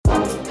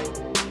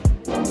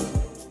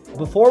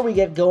before we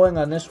get going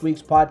on this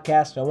week's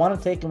podcast, I want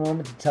to take a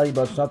moment to tell you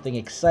about something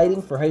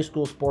exciting for high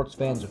school sports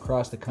fans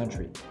across the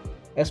country.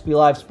 SB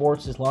Live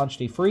Sports has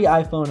launched a free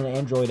iPhone and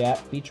Android app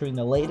featuring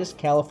the latest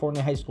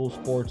California high school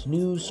sports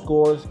news,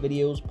 scores,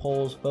 videos,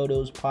 polls,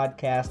 photos,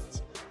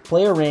 podcasts,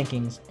 player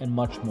rankings, and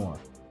much more.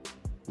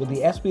 With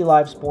the SB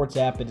Live Sports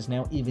app, it is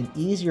now even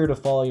easier to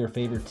follow your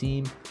favorite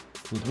team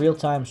with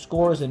real-time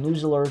scores and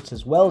news alerts,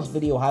 as well as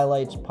video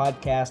highlights,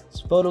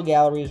 podcasts, photo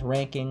galleries,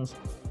 rankings,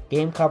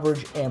 game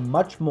coverage, and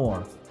much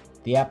more.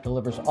 The app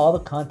delivers all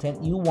the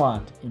content you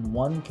want in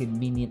one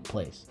convenient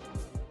place.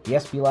 The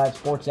SB Live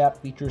Sports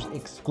app features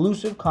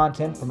exclusive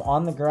content from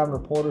on-the-ground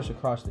reporters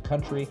across the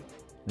country,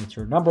 and it's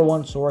your number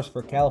one source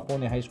for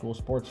California high school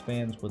sports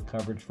fans with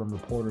coverage from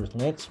reporters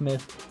Lance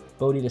Smith,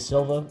 Bodie De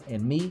Silva,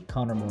 and me,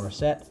 Connor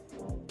Morissette.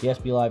 The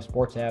SB Live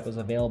Sports app is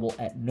available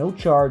at no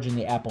charge in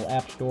the Apple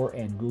App Store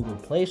and Google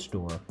Play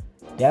Store.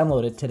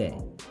 Download it today.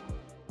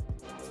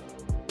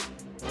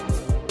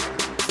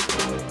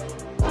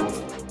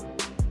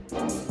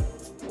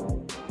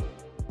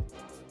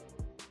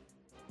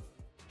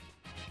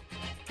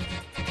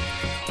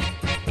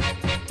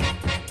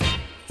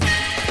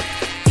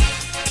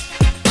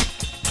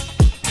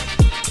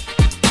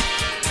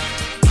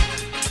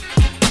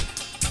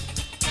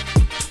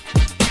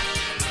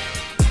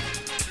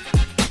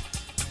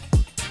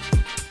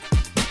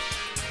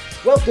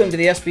 Welcome to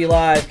the SB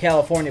Live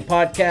California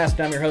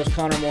podcast. I'm your host,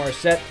 Connor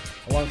Morissette,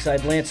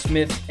 alongside Lance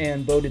Smith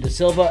and Bodie De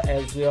Silva,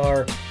 as we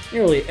are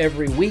nearly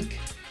every week.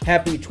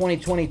 Happy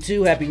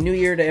 2022, Happy New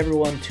Year to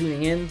everyone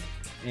tuning in.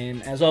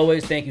 And as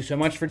always, thank you so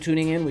much for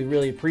tuning in. We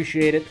really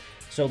appreciate it.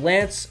 So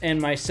Lance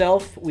and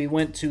myself, we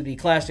went to the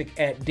Classic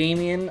at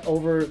Damien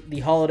over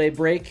the holiday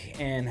break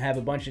and have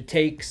a bunch of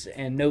takes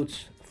and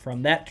notes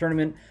from that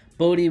tournament.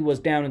 Bodie was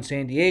down in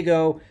San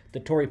Diego, the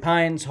Torrey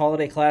Pines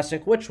Holiday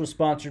Classic, which was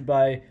sponsored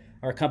by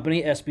our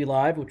company, SB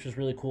Live, which was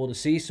really cool to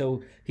see.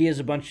 So he has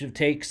a bunch of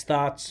takes,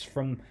 thoughts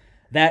from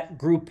that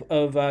group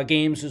of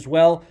games as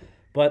well.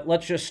 But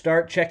let's just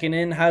start checking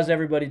in. How's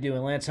everybody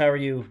doing? Lance, how are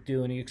you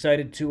doing? Are you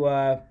excited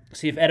to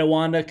see if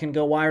Etiwanda can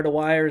go wire to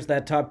wire as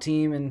that top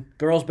team in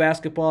girls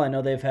basketball? I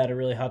know they've had a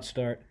really hot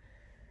start.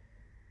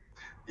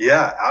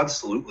 Yeah,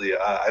 absolutely.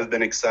 I've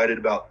been excited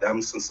about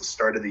them since the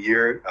start of the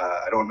year.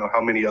 I don't know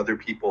how many other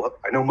people.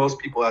 I know most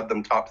people had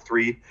them top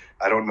three.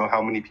 I don't know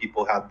how many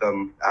people had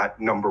them at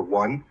number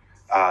one.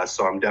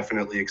 So I'm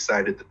definitely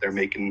excited that they're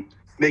making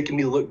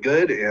me look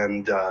good,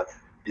 and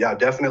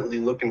definitely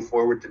looking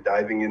forward to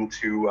diving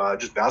into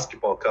just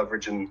basketball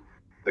coverage in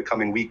the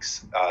coming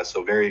weeks.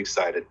 So very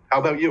excited. How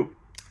about you?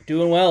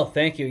 Doing well,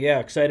 thank you. Yeah,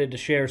 excited to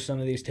share some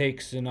of these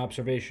takes and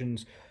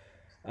observations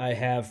I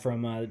have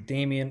from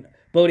Damien.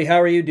 Bodie,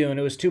 how are you doing?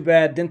 It was too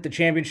bad. Didn't the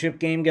championship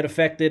game get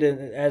affected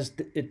as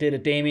it did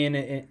at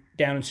Damien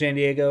down in San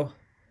Diego?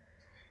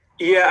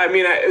 Yeah, I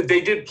mean,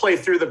 they did play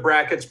through the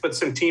brackets, but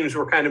some teams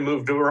were kind of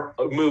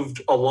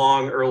moved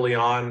along early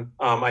on.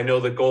 I know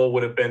the goal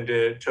would have been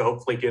to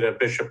hopefully get a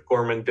Bishop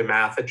Gorman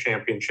DeMatha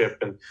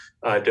championship, and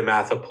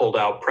DeMatha pulled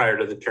out prior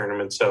to the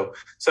tournament. So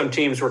some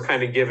teams were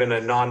kind of given a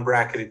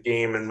non-bracketed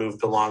game and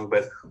moved along.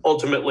 But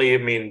ultimately, I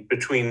mean,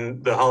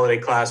 between the Holiday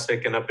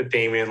Classic and up at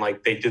Damien,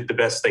 like, they did the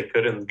best they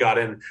could and got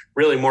in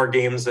really more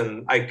games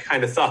than I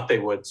kind of thought they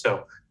would.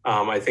 So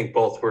I think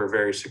both were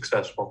very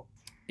successful.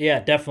 Yeah,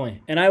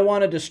 definitely. And I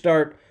wanted to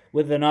start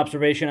with an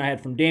observation I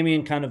had from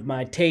Damien, kind of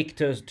my take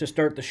to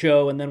start the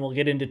show, and then we'll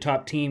get into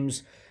top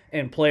teams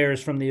and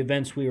players from the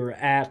events we were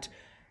at.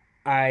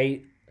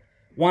 I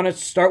want to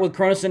start with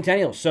Corona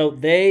Centennial. So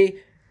they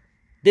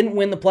didn't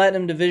win the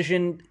Platinum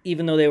Division,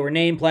 even though they were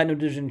named Platinum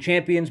Division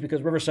champions,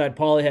 because Riverside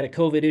Poly had a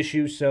COVID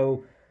issue,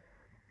 so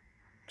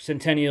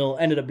Centennial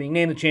ended up being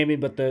named the champion,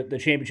 but the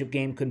championship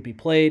game couldn't be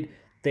played.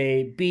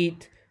 They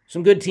beat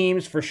some good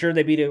teams, for sure.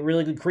 They beat a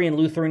really good Korean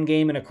Lutheran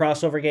game and a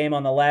crossover game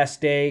on the last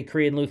day.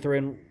 Korean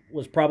Lutheran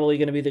was probably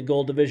going to be the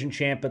Gold Division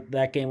champ, but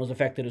that game was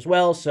affected as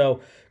well.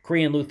 So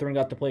Korean Lutheran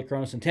got to play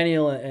Corona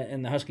Centennial,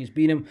 and the Huskies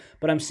beat them.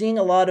 But I'm seeing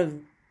a lot of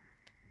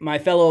my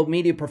fellow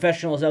media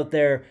professionals out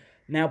there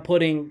now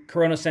putting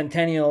Corona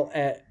Centennial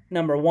at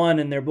number one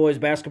in their boys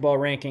basketball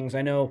rankings.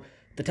 I know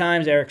the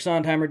Times, Eric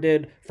Sondheimer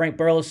did. Frank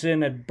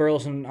Burleson at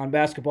Burleson on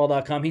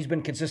basketball.com. He's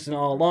been consistent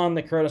all along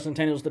that Corona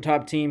Centennial is the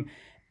top team.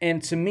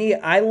 And to me,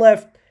 I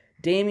left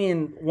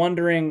Damien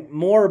wondering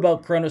more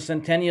about Corona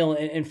Centennial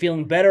and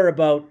feeling better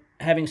about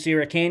having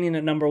Sierra Canyon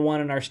at number one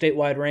in our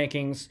statewide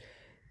rankings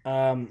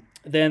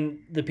than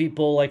the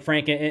people like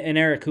Frank and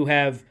Eric who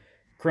have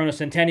Corona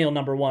Centennial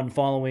number one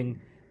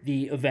following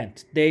the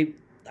event.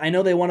 I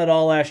know they won it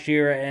all last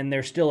year, and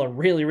they're still a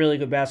really, really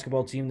good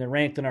basketball team. They're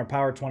ranked in our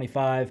Power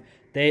 25.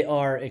 They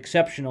are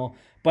exceptional.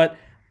 But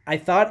I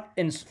thought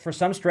for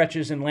some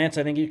stretches, and Lance,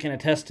 I think you can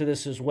attest to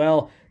this as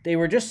well, they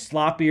were just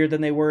sloppier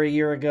than they were a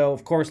year ago.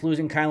 Of course,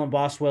 losing Kylan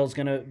Boswell is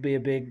going to be a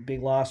big,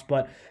 big loss,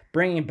 but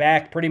bringing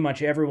back pretty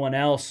much everyone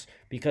else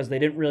because they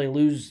didn't really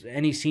lose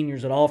any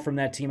seniors at all from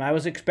that team. I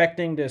was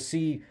expecting to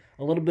see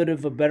a little bit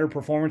of a better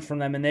performance from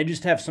them, and they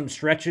just have some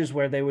stretches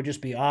where they would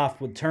just be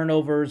off with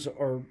turnovers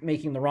or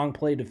making the wrong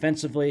play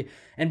defensively.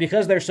 And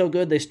because they're so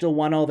good, they still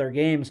won all their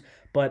games.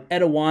 But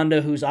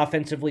Etiwanda, who's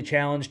offensively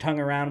challenged, hung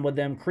around with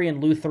them. Korean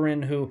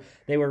Lutheran, who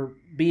they were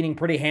beating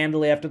pretty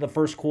handily after the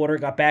first quarter,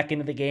 got back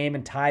into the game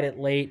and tied it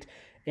late.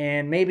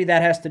 And maybe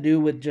that has to do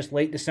with just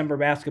late December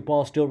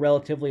basketball, still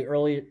relatively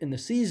early in the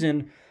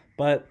season.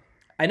 But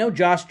I know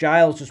Josh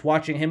Giles, just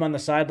watching him on the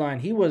sideline,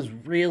 he was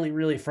really,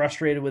 really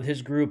frustrated with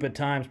his group at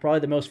times, probably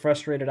the most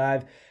frustrated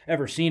I've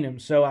ever seen him.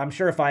 So I'm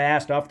sure if I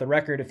asked off the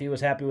record if he was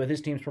happy with his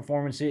team's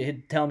performance,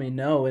 he'd tell me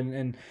no,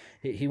 and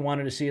he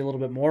wanted to see a little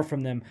bit more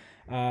from them.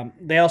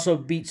 They also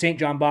beat St.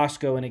 John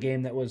Bosco in a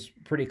game that was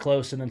pretty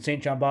close, and then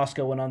St. John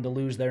Bosco went on to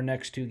lose their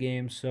next two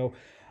games. So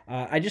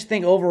I just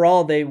think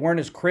overall they weren't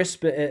as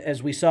crisp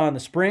as we saw in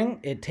the spring.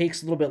 It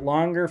takes a little bit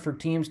longer for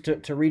teams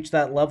to reach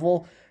that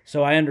level.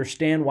 So I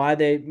understand why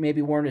they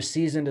maybe weren't as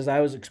seasoned as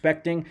I was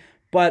expecting.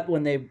 But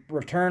when they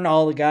return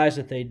all the guys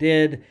that they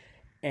did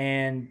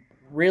and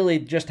really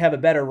just have a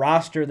better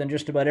roster than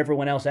just about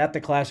everyone else at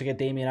the Classic at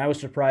Damien, I was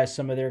surprised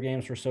some of their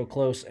games were so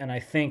close. And I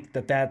think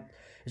that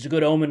is a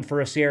good omen for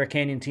a Sierra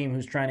Canyon team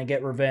who's trying to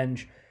get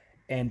revenge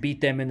and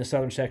beat them in the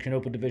Southern Section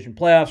Open Division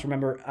playoffs.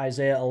 Remember,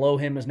 Isaiah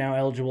Elohim is now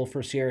eligible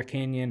for Sierra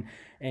Canyon.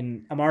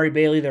 And Amari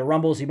Bailey, their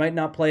Rumbles, he might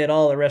not play at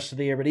all the rest of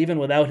the year. But even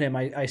without him,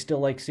 I still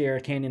like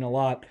Sierra Canyon a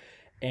lot.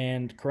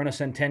 And Corona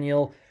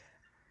Centennial,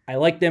 I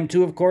like them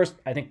too, of course.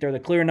 I think they're the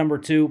clear number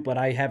 2, but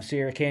I have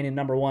Sierra Canyon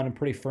number 1 and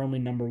pretty firmly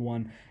number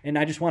 1. And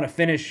I just want to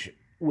finish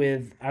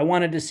with, I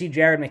wanted to see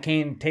Jared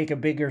McCain take a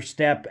bigger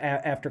step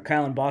after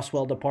Kylan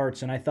Boswell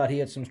departs, and I thought he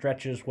had some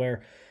stretches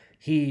where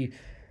he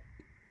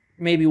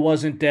maybe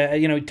wasn't,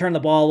 he turned the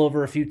ball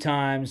over a few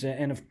times,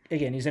 and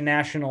again, he's a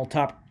national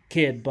top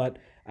kid, but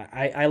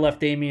I left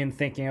Damien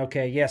thinking,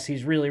 okay, yes,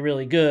 he's really,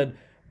 really good,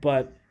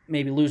 but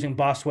maybe losing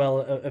Boswell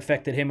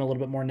affected him a little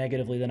bit more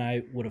negatively than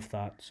I would have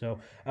thought. So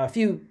a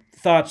few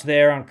thoughts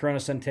there on Corona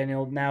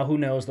Centennial. Now, who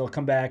knows? They'll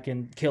come back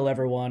and kill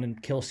everyone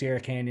and kill Sierra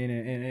Canyon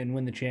and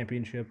win the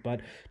championship.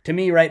 But to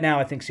me right now,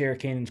 I think Sierra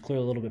Canyon's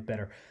clearly a little bit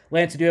better.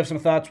 Lance, do you have some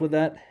thoughts with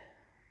that?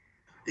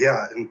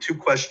 Yeah, and 2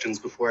 questions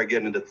before I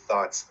get into the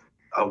thoughts.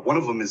 One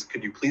of them is,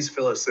 could you please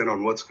fill us in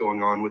on what's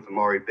going on with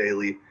Amari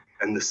Bailey?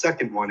 And the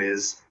second one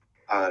is,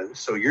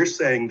 so you're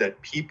saying that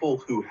people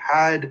who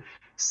had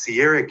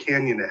Sierra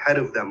Canyon ahead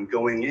of them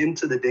going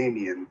into the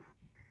Damien,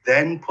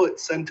 then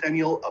put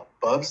Centennial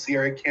above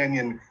Sierra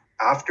Canyon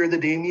after the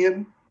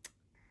Damien?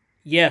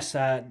 Yes,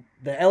 the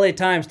LA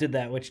Times did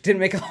that, which didn't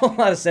make a whole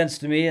lot of sense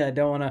to me. I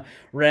don't want to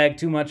rag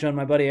too much on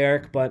my buddy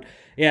Eric, but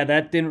yeah,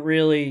 that didn't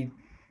really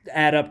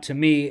add up to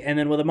me. And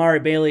then with Amari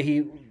Bailey,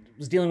 he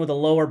was dealing with a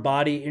lower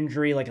body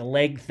injury, like a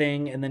leg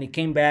thing, and then he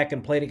came back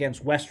and played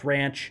against West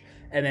Ranch,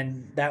 and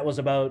then that was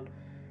about,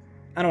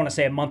 I don't want to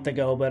say a month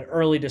ago, but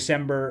early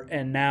December,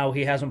 and now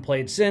he hasn't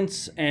played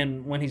since.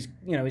 And when he's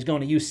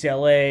going to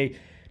UCLA,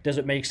 does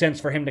it make sense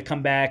for him to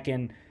come back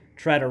and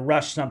try to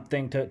rush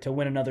something to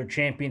win another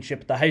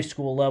championship at the high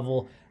school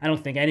level? I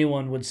don't think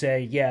anyone would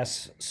say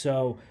yes.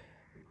 So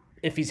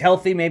if he's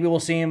healthy, maybe we'll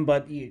see him,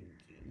 but you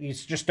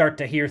just start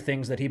to hear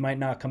things that he might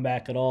not come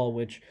back at all,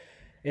 which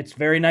it's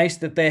very nice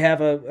that they have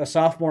a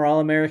sophomore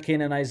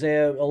All-American and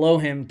Isaiah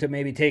Elohim to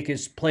maybe take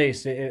his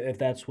place if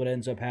that's what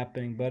ends up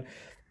happening. But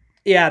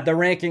yeah, the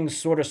rankings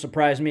sort of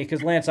surprised me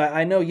because, Lance,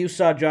 I know you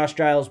saw Josh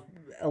Giles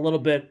a little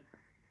bit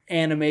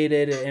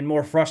animated and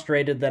more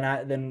frustrated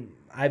than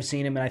I've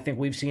seen him, and I think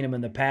we've seen him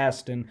in the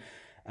past. And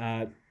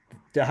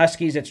the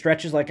Huskies at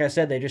stretches, like I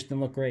said, they just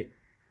didn't look great.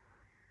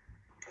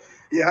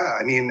 Yeah,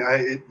 I mean,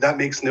 that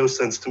makes no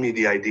sense to me,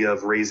 the idea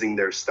of raising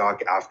their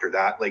stock after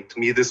that. Like, to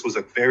me, this was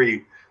a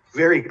very,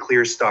 very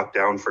clear stock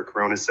down for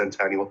Corona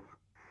Centennial.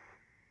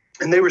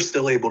 And they were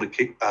still able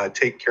to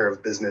take care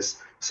of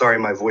business. Sorry,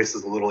 my voice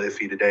is a little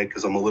iffy today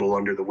because I'm a little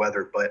under the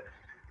weather. But,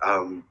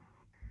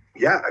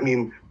 yeah, I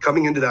mean,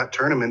 coming into that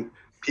tournament,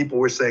 people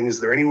were saying, is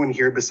there anyone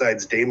here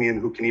besides Damien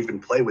who can even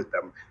play with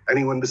them?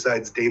 Anyone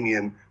besides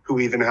Damien who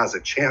even has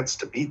a chance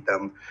to beat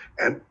them?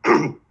 And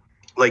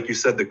like you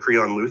said, the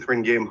Creon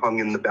Lutheran game hung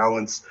in the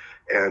balance,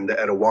 and the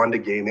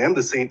Etiwanda game and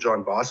the St.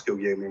 John Bosco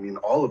game, I mean,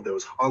 all of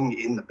those hung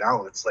in the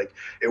balance. Like,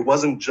 it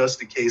wasn't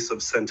just a case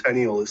of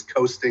Centennial is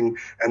coasting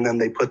and then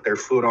they put their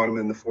foot on them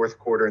in the fourth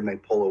quarter and they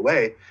pull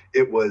away.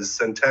 It was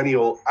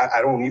Centennial.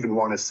 I don't even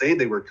want to say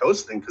they were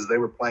coasting because they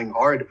were playing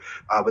hard,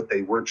 but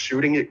they weren't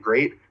shooting it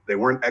great. They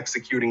weren't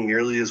executing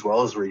nearly as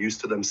well as we're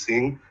used to them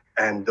seeing.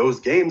 And those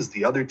games,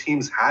 the other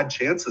teams had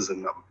chances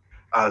in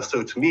them.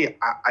 So to me,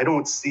 I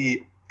don't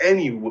see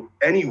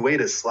any way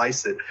to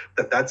slice it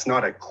that's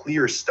not a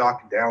clear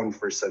stock down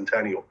for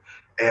Centennial.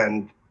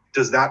 And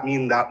does that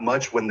mean that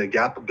much when the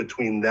gap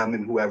between them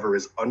and whoever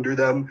is under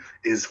them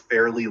is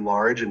fairly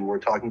large? And we're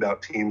talking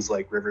about teams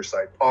like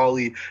Riverside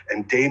Poly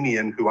and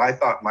Damien, who I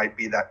thought might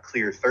be that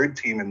clear third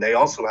team, and they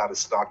also had a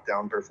stock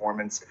down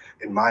performance,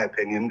 in my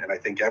opinion, and I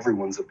think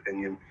everyone's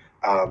opinion.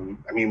 I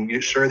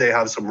mean, sure, they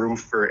have some room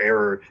for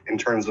error in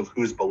terms of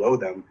who's below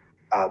them,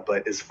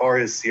 but as far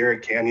as Sierra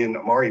Canyon,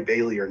 Amari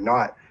Bailey or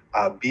not,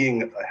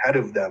 being ahead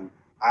of them,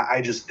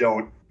 I just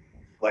don't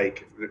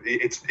Like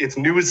it's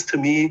news to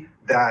me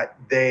that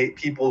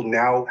people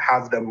now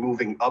have them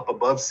moving up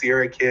above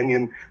Sierra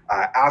Canyon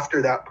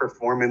after that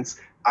performance.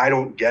 I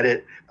don't get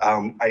it.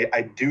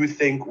 I do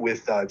think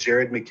with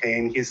Jared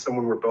McCain, he's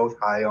someone we're both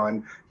high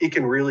on. He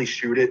can really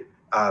shoot it,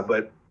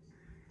 but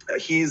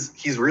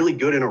he's really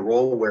good in a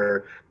role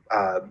where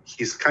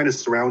he's kind of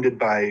surrounded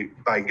by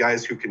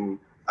guys who can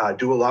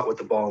do a lot with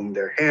the ball in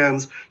their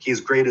hands.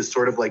 He's great as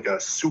sort of like a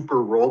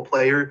super role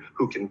player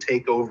who can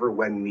take over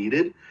when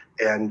needed.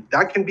 And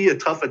that can be a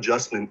tough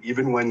adjustment,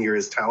 even when you're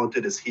as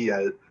talented as he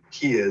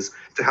is,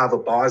 to have a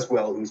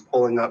Boswell who's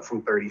pulling up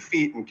from 30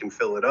 feet and can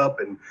fill it up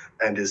and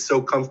is so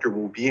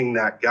comfortable being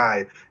that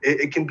guy.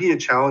 It can be a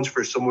challenge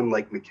for someone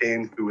like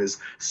McCain, who is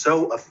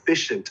so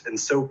efficient and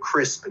so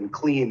crisp and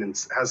clean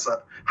and has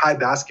a high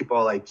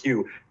basketball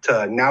IQ,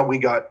 to now we're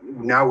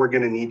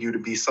going to need you to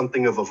be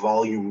something of a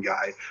volume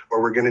guy,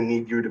 or we're going to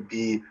need you to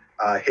be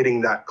hitting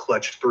that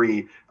clutch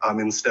three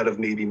instead of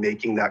maybe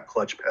making that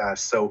clutch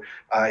pass. So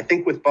I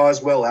think with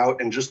Boswell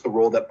out and just the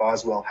role that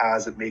Boswell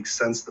has, it makes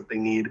sense that they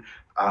need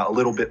a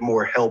little bit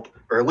more help,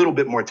 or a little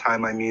bit more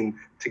time,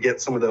 to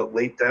get some of the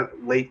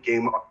late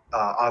game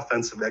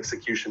offensive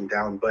execution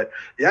down. But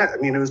yeah,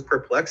 it was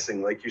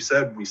perplexing. Like you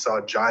said, we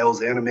saw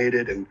Giles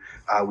animated, and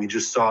we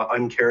just saw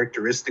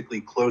uncharacteristically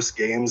close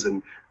games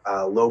and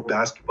low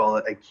basketball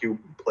IQ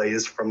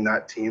plays from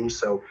that team.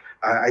 So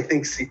I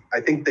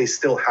think they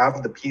still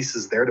have the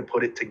pieces there to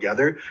put it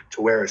together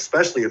to where,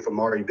 especially if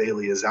Amari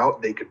Bailey is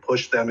out, they could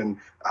push them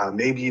and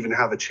maybe even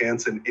have a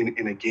chance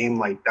in a game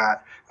like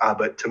that.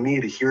 But to me,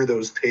 to hear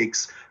those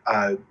takes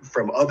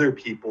from other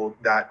people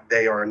that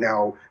they are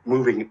now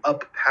moving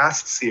up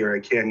past Sierra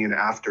Canyon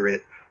after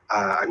it,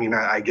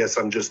 I guess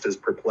I'm just as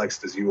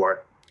perplexed as you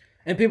are.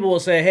 And people will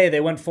say, hey, they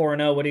went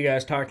 4-0. What are you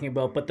guys talking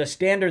about? But the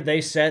standard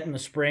they set in the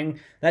spring,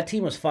 that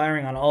team was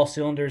firing on all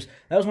cylinders.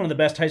 That was one of the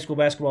best high school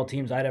basketball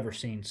teams I'd ever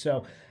seen.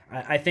 So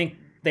I think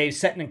they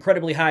set an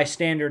incredibly high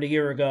standard a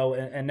year ago,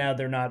 and now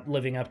they're not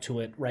living up to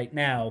it right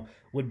now,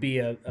 would be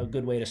a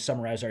good way to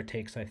summarize our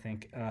takes, I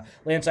think.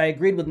 Lance, I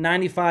agreed with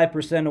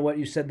 95% of what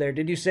you said there.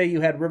 Did you say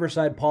you had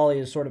Riverside Poly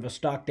as sort of a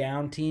stock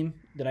down team?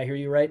 Did I hear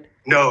you right?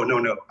 No.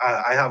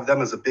 I have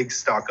them as a big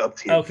stock up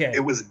team. Okay.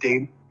 It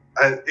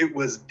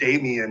was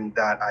Damien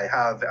that I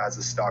have as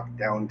a stock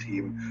down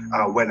team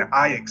when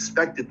I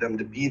expected them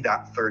to be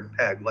that third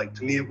peg. Like,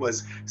 to me, it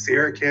was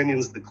Sierra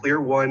Canyon's the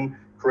clear one,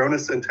 Corona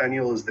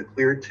Centennial is the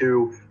clear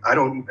two.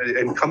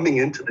 And coming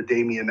into the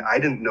Damien, I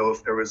didn't know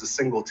if there was a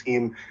single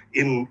team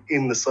in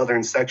the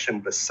southern section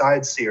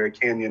besides Sierra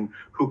Canyon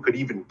who could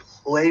even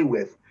play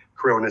with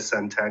Corona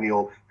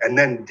Centennial, and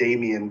then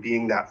Damien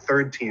being that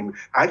third team.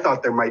 I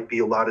thought there might be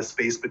a lot of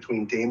space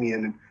between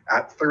Damien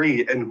at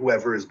 3 and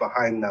whoever is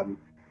behind them.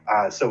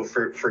 So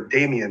for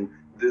Damien,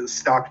 the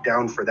stock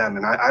down for them.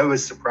 And I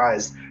was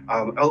surprised.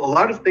 A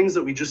lot of things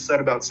that we just said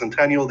about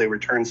Centennial, they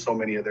returned so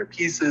many of their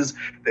pieces.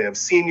 They have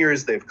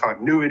seniors, they have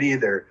continuity,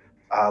 they're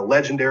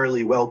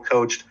legendarily well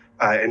coached,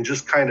 and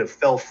just kind of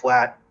fell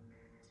flat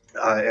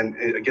and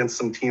against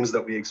some teams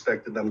that we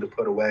expected them to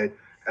put away.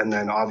 And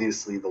then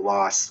obviously the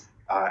loss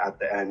at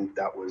the end,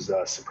 that was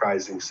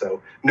surprising.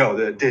 So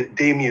no,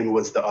 Damien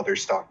was the other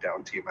stock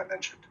down team I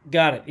mentioned.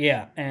 Got it.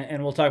 Yeah.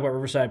 And we'll talk about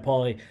Riverside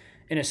Poly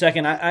in a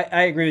second.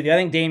 I agree with you. I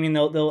think Damien,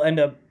 they'll end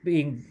up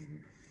being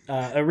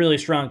a really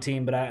strong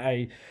team, but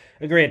I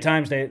agree at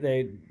times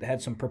they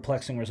had some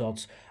perplexing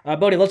results.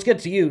 Bodie, let's get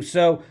to you.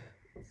 So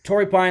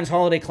Torrey Pines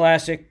Holiday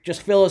Classic,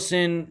 just fill us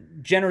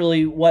in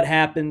generally what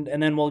happened,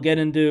 and then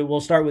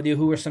we'll start with you.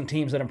 Who were some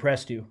teams that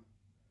impressed you?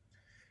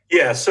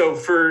 Yeah, so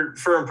for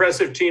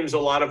impressive teams, a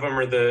lot of them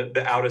are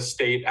the out of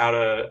state, out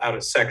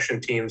of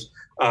section teams.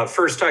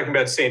 First, talking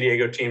about San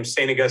Diego teams,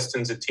 St.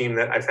 Augustine's a team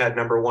that I've had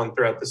number one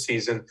throughout the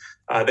season.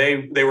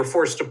 They were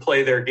forced to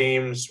play their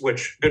games,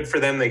 which good for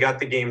them. They got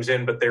the games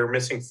in, but they were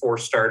missing 4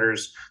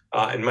 starters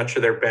and much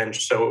of their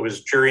bench. So it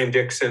was Jurian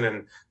Dixon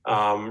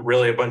and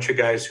really a bunch of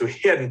guys who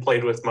he hadn't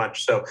played with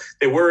much. So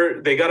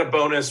they got a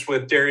bonus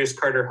with Darius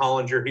Carter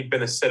Hollinger. He'd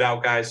been a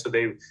sit-out guy, so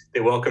they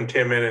welcomed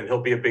him in, and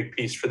he'll be a big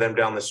piece for them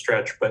down the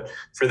stretch. But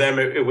for them,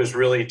 it was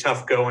really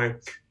tough going.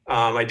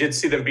 I did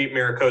see them beat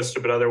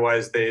Maricosta, but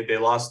otherwise they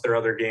lost their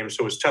other games,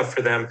 so it was tough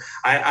for them.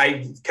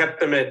 I kept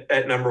them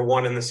at number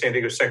 1 in the San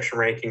Diego section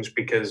rankings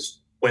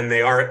because when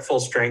they are at full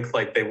strength,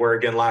 like they were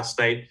again last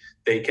night,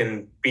 they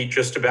can beat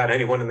just about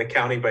anyone in the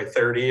county by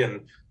 30,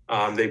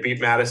 and they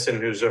beat Madison,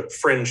 who's a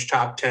fringe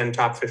top 10,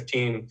 top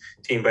 15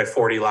 team, by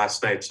 40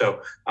 last night.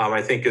 So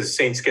I think as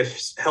Saints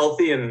get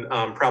healthy and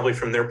probably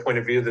from their point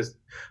of view,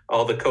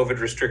 all the COVID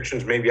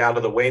restrictions may be out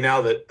of the way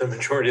now that the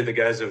majority of the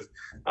guys have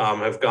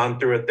gone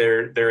through it.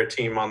 They're a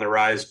team on the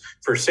rise.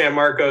 For San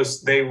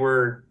Marcos, they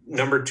were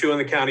number 2 in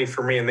the county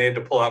for me, and they had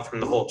to pull out from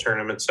the whole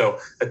tournament. So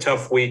a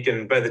tough week.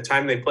 And by the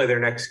time they play their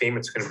next game,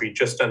 it's going to be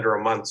just under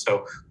a month.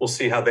 So we'll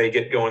see how they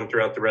get going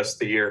throughout the rest of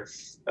the year.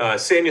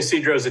 San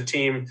Ysidro is a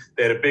team.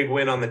 They had a big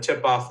win on the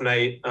tip-off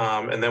night,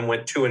 and then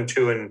went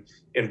 2-2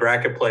 in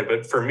bracket play.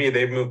 But for me,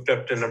 they've moved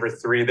up to number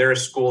 3. They're a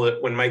school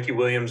that when Mikey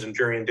Williams and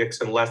Jurian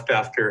Dixon left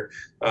after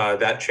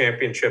that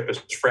championship as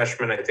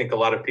freshmen, I think a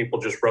lot of people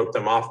just wrote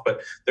them off.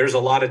 But there's a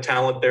lot of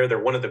talent there. They're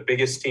one of the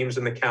biggest teams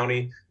in the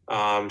county.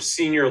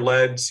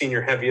 Senior-led,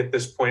 senior-heavy at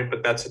this point,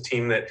 but that's a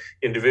team that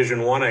in Division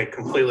I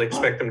completely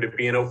expect them to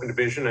be in open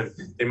division, and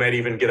they might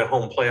even get a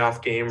home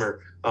playoff game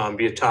or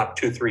be a top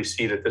 2-3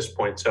 seed at this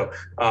point. So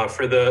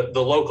for the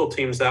local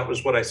teams, that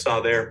was what I saw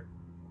there.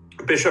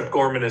 Bishop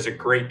Gorman is a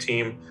great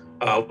team.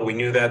 We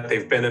knew that.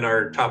 They've been in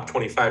our top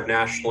 25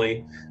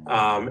 nationally.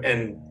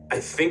 And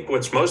I think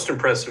what's most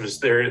impressive is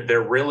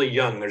they're really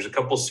young. There's a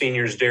couple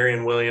seniors,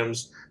 Darian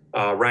Williams,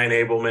 Ryan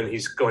Abelman,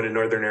 he's going to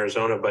Northern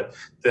Arizona, but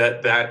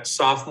that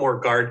sophomore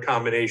guard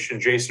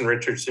combination, Jason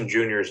Richardson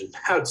Jr. is an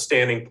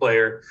outstanding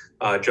player.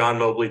 John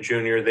Mobley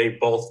Jr., they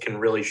both can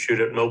really shoot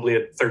it. Mobley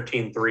had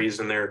 13 threes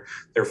in their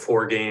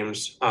 4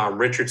 games.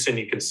 Richardson,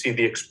 you can see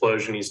the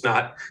explosion. He's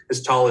not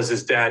as tall as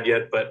his dad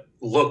yet, but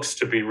looks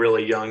to be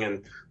really young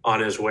and on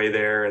his way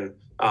there. And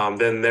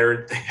then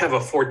they have a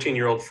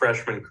 14-year-old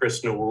freshman,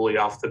 Chris Nwuli,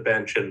 off the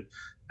bench, and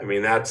I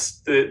mean,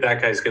 that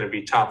guy's going to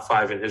be top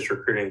 5 in his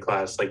recruiting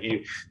class.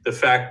 The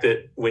fact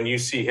that when you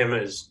see him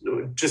as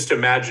just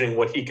imagining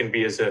what he can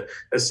be as a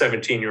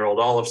 17-year-old,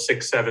 all of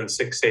 6'7",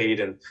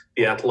 6'8", and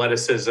the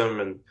athleticism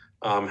and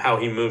how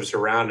he moves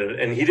around.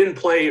 And he didn't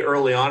play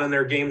early on in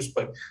their games,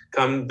 but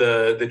come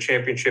the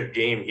championship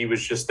game, he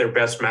was just their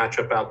best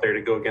matchup out there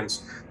to go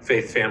against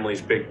Faith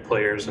Family's big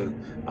players.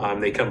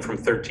 And they come from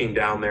 13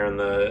 down there in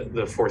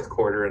the fourth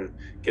quarter and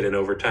get an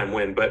overtime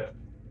win. But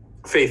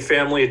Faith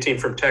Family, a team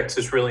from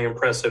Texas, really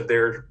impressive.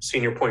 Their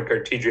senior point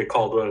guard, TJ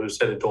Caldwell, who's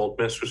headed to Ole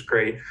Miss, was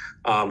great.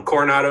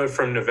 Coronado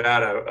from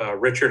Nevada,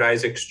 Richard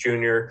Isaacs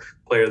Jr.,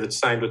 player that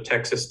signed with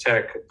Texas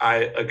Tech.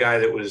 A guy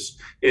that was,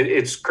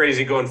 it's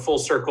crazy going full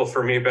circle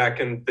for me back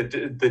in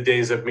the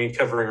days of me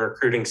covering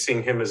recruiting,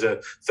 seeing him as a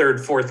 3rd,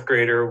 4th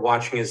grader,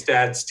 watching his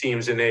dad's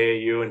teams in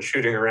AAU and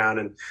shooting around,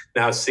 and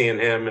now seeing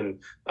him. And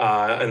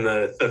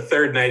the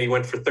third night, he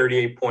went for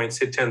 38 points,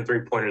 hit 10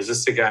 3-pointers. This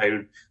is a guy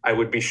who I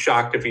would be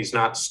shocked if he's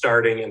not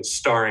starting and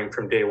starring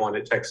from day one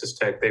at Texas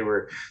Tech. They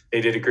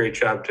did a great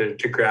job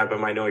to grab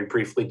him. I know he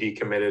briefly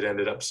decommitted,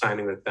 ended up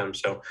signing with them.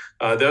 So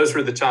those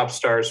were the top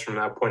stars from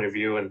that point of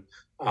view. And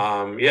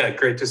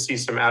great to see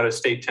some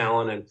out-of-state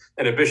talent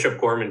and a Bishop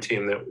Gorman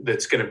team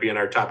that's going to be in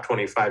our top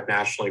 25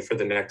 nationally for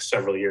the next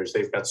several years.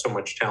 They've got so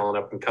much talent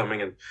up and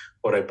coming, and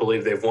what I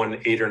believe they've won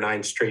 8 or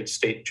 9 straight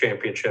state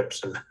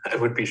championships, and I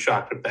would be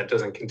shocked if that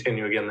doesn't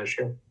continue again this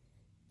year.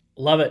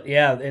 Love it.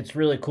 Yeah, it's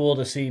really cool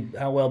to see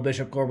how well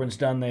Bishop Gorman's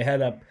done. They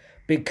had a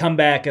big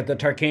comeback at the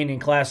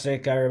Tarkanian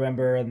Classic, I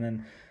remember, and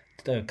then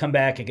the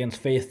comeback against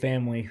Faith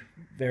Family.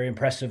 Very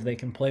impressive. They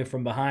can play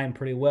from behind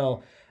pretty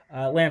well.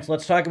 Lance,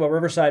 let's talk about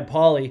Riverside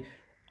Poly,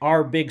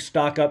 our big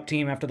stock-up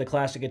team after the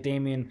Classic at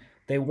Damien.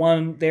 They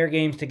won their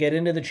games to get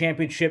into the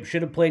championship,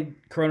 should have played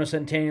Corona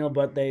Centennial,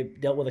 but they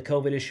dealt with a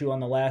COVID issue on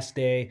the last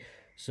day,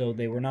 so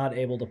they were not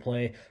able to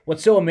play.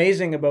 What's so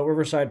amazing about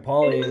Riverside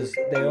Poly is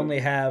they only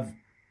have,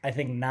 I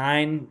think,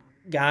 9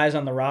 guys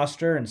on the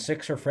roster and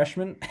 6 are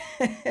freshmen,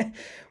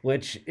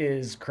 which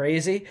is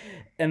crazy.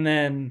 And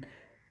then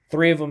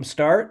 3 of them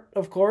start,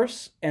 of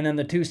course, and then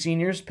the 2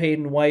 seniors,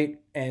 Peyton White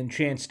and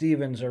Chance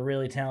Stevens, are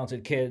really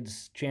talented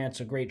kids. Chance,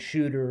 a great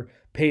shooter.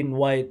 Peyton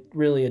White,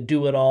 really a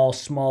do-it-all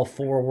small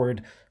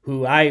forward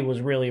who I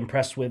was really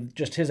impressed with,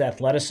 just his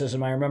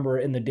athleticism. I remember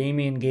in the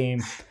Damien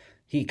game,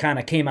 he kind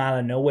of came out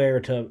of nowhere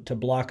to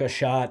block a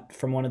shot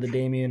from one of the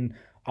Damien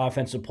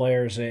offensive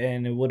players,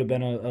 and it would have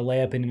been a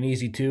layup and an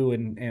easy 2,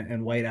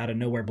 and White out of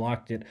nowhere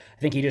blocked it. I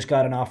think he just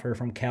got an offer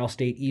from Cal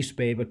State East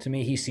Bay, but to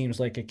me he seems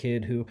like a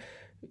kid who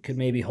could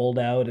maybe hold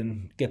out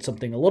and get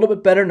something a little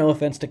bit better. No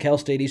offense to Cal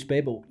State East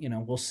Bay, but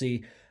we'll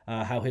see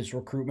how his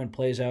recruitment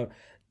plays out.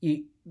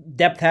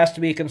 Depth has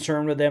to be a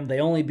concern with them. They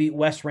only beat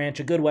West Ranch,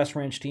 a good West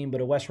Ranch team, but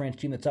a West Ranch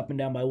team that's up and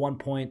down by 1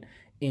 point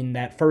in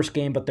that first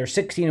game. But they're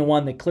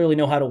 16-1. They clearly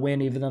know how to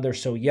win, even though they're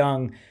so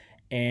young.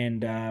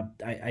 And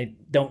I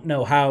don't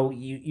know how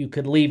you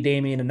could leave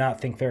Damien and not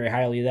think very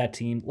highly of that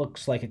team.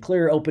 Looks like a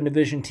clear open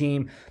division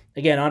team.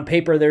 Again, on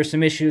paper, there's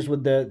some issues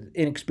with the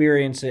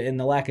inexperience and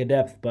the lack of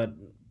depth, but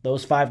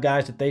those 5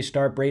 guys that they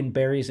start, Braden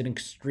Berry's an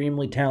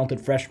extremely talented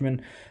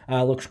freshman,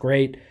 looks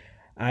great.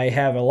 I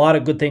have a lot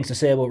of good things to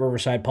say about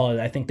Riverside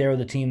Poly. I think they were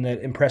the team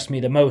that impressed me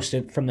the most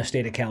from the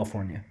state of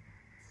California.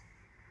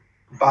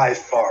 By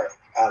far.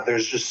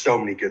 There's just so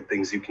many good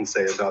things you can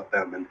say about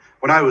them. And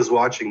when I was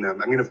watching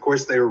them, I mean, of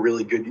course, they were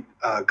really good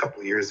a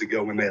couple of years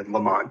ago when they had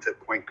Lamont at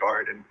point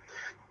guard.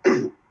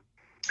 And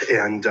they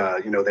had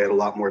a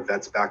lot more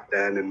vets back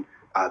then.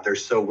 And they're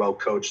so well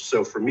coached.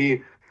 So for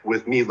me,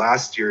 with me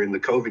last year in the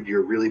COVID year,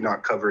 really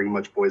not covering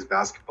much boys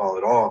basketball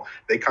at all,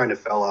 they kind of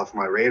fell off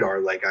my radar.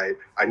 Like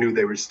I knew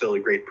they were still a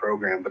great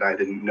program, but I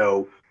didn't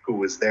know who who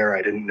was there.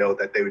 I didn't know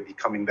that they would be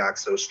coming back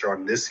so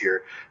strong this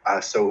year.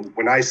 So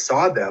when I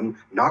saw them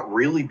not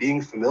really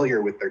being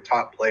familiar with their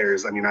top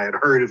players, I mean, I had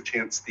heard of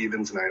Chance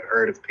Stevens and I had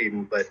heard of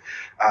Peyton, but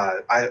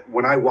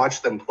when I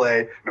watched them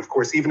play, and of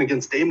course, even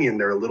against Damian,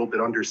 they're a little bit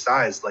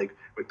undersized, like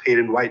with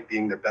Peyton White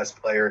being their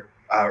best player,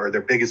 or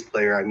their biggest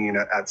player, I mean,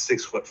 at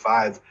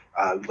 6'5",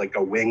 like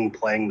a wing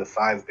playing the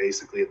 5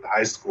 basically at the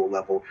high school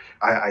level.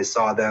 I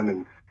saw them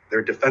and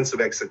their defensive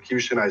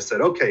execution. I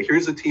said, okay,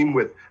 here's a team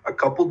with a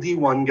couple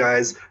D1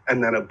 guys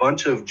and then a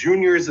bunch of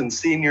juniors and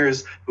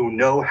seniors who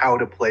know how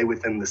to play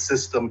within the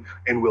system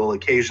and will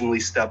occasionally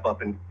step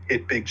up and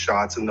hit big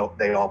shots, and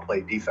they all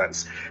play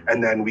defense.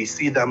 And then we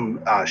see them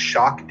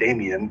shock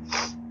Damian,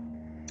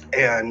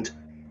 and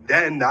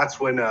then that's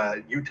when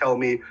you tell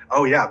me,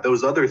 oh yeah,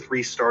 those other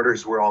 3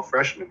 starters were all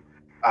freshmen.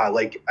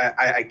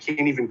 I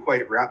can't even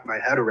quite wrap my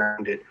head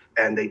around it.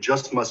 And they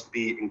just must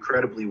be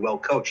incredibly well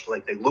coached.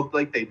 Like, they look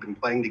like they've been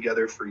playing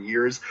together for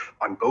years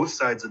on both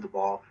sides of the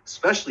ball,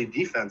 especially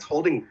defense,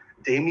 holding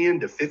Damian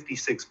to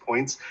 56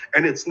 points.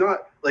 And it's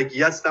not like,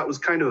 yes, that was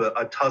kind of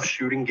a tough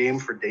shooting game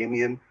for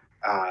Damian,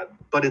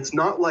 but it's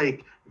not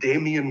like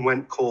Damian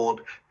went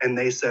cold and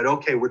they said,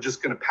 okay, we're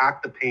just going to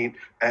pack the paint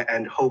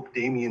and hope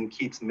Damian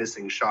keeps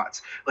missing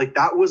shots. Like,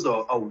 that was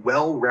a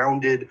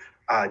well-rounded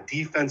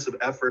defensive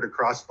effort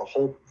across the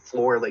whole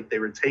floor. Like, they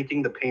were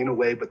taking the paint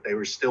away, but they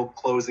were still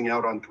closing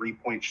out on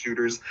 3-point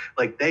shooters.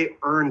 Like, they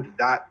earned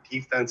that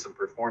defensive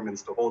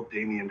performance to hold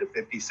Damian to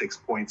 56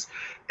 points.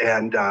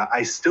 And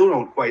I still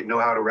don't quite know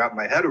how to wrap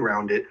my head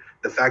around it.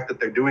 The fact that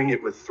they're doing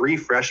it with 3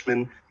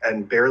 freshmen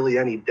and barely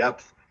any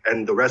depth,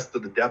 and the rest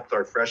of the depth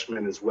are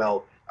freshmen as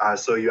well.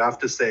 So you have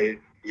to say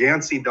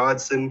Yancey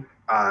Dodson,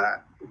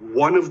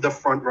 one of the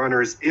front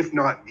runners, if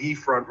not the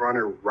front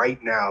runner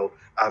right now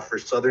for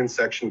Southern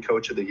Section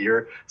Coach of the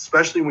Year,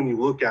 especially when you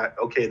look at,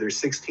 okay, they're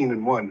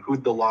 16-1.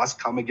 Who'd the loss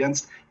come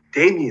against?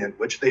 Damian,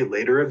 which they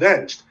later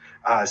avenged.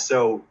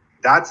 So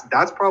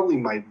that's probably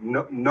my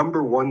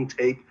number one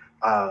take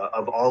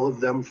of all of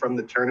them from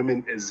the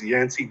tournament is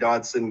Yancey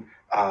Dodson,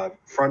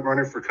 front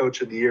runner for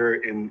Coach of the Year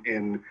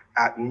in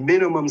at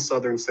minimum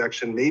Southern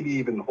Section, maybe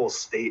even the whole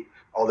state,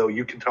 although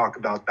you can talk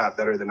about that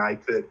better than I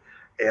could.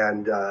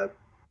 And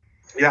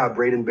yeah,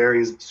 Braden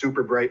Berry's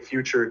super bright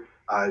future.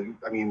 I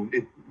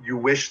mean, you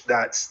wish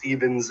that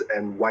Stevens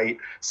and White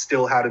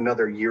still had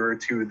another year or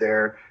two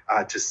there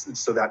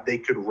so that they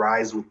could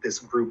rise with this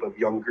group of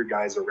younger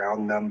guys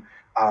around them.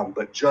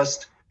 But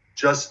just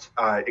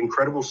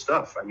incredible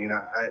stuff. I mean,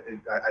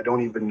 I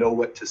don't even know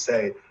what to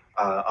say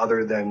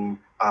other than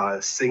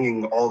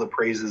singing all the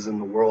praises in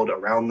the world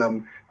around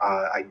them.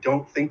 I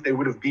don't think they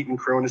would have beaten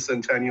Corona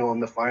Centennial in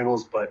the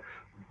finals, but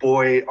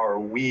boy, are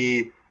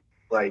we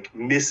like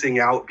missing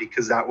out,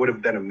 because that would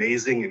have been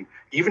amazing. And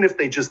even if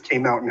they just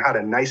came out and had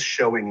a nice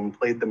showing and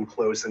played them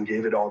close and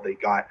gave it all they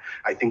got,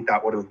 I think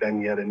that would have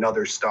been yet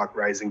another stock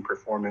rising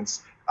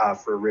performance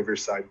for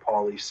Riverside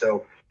Poly.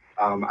 So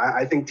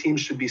I think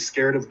teams should be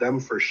scared of them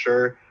for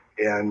sure.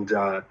 And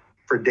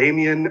for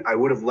Damian, I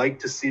would have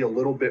liked to see a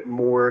little bit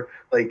more,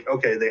 like,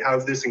 okay, they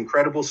have this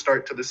incredible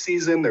start to the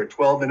season. They're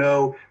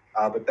 12-0.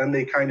 But then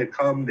they kind of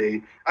come,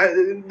 they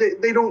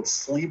don't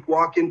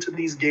sleepwalk into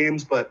these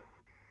games, but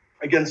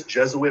against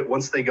Jesuit,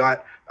 once they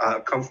got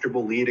a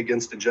comfortable lead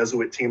against a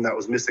Jesuit team that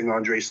was missing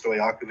Andre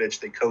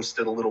Stojakovic, they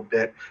coasted a little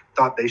bit,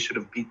 thought they should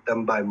have beat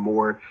them by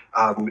more.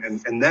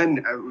 And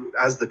then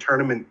as the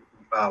tournament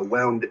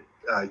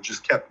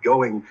just kept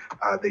going,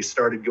 they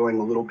started going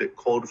a little bit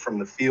cold from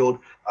the field.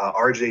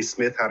 RJ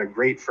Smith had a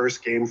great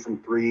first game from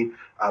 3,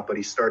 but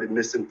he started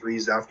missing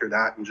threes after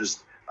that, and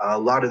just a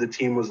lot of the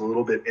team was a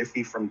little bit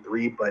iffy from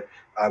 3, but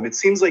it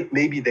seems like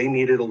maybe they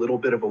needed a little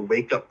bit of a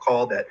wake-up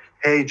call that,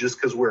 hey, just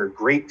because we're a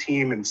great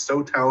team and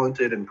so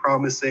talented and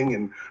promising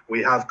and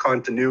we have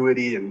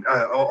continuity and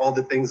all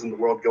the things in the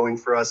world going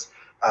for us,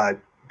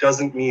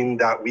 doesn't mean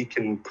that we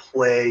can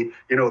play,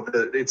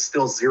 it's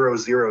still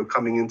 0-0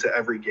 coming into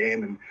every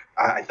game. And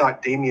I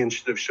thought Damian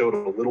should have showed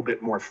a little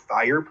bit more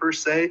fire per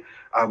se,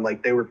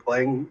 like they were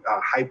playing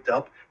hyped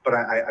up, but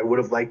I would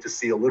have liked to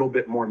see a little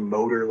bit more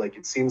motor. Like,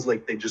 it seems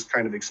like they just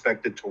kind of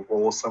expected to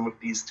roll some of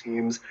these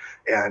teams.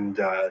 And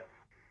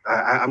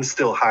I'm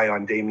still high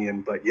on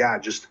Damian, but yeah,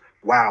 just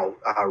wow.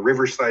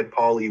 Riverside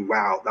Poly,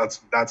 wow.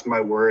 That's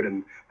my word.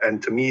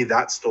 And to me,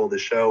 that stole the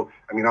show.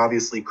 I mean,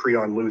 obviously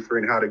Creon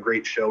Lutheran had a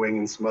great showing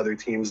and some other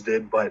teams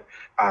did, but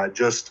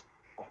just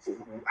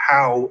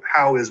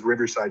how is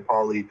Riverside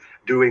Poly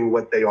doing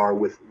what they are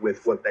with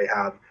what they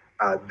have?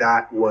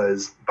 That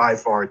was by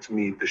far, to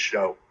me, the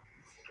show.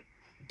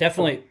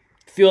 Definitely.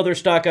 A few other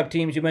stock-up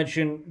teams. You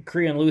mentioned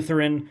Creon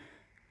Lutheran.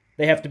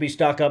 They have to be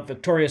stock-up.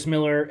 Victorious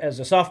Miller, as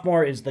a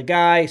sophomore, is the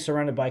guy,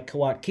 surrounded by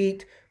Kawat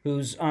Keat,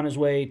 who's on his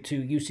way to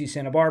UC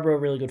Santa Barbara,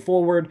 really good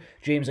forward.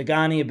 James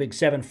Agani, a big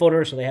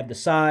 7-footer, so they have the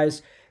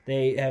size.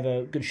 They have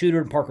a good shooter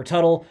in Parker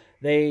Tuttle.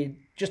 They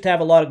just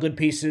have a lot of good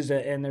pieces,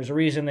 and there's a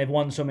reason they've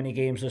won so many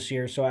games this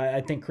year. So I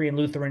think Creon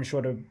Lutheran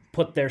should have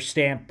put their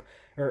stamp,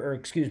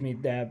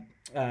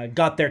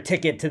 got their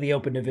ticket to the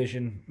Open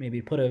Division,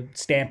 maybe put a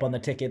stamp on the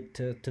ticket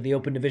to the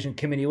Open Division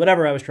committee,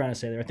 whatever I was trying to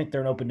say there. I think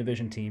they're an Open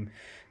Division team.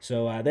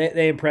 So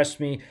they impressed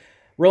me.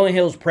 Rolling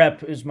Hills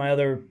Prep is my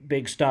other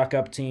big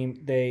stock-up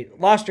team. They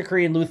lost to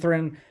Korean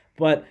Lutheran,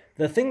 but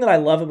the thing that I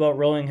love about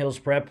Rolling Hills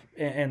Prep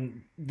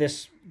and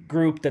this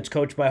group that's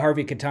coached by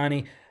Harvey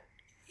Katani,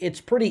 it's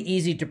pretty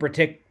easy to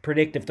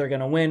predict if they're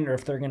going to win or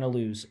if they're going to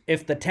lose.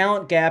 If the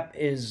talent gap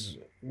is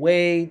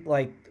way,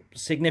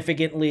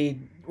 significantly,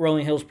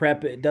 Rolling Hills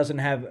Prep, it doesn't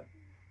have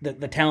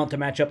the talent to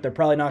match up, they're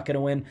probably not going to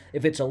win.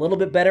 If it's a little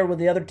bit better with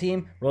the other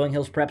team, Rolling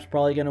Hills Prep's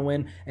probably going to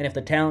win. And if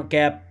the talent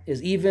gap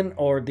is even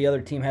or the other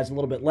team has a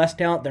little bit less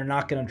talent, they're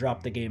not going to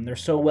drop the game. They're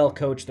so well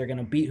coached. They're going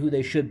to beat who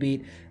they should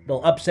beat.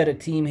 They'll upset a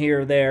team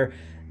here or there.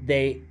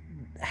 They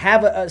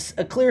have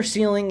a clear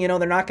ceiling.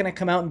 They're not going to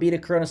come out and beat a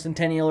Corona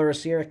Centennial or a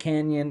Sierra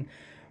Canyon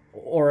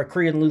or a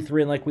Korean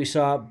Lutheran like we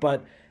saw,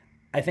 but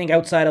I think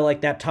outside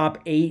of that top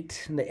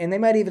 8, and they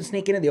might even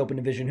sneak into the Open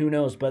Division, who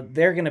knows, but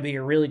they're going to be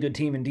a really good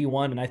team in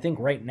D1, and I think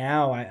right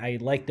now I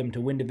like them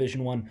to win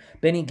Division 1.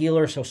 Benny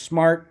Gieler, so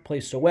smart,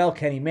 plays so well.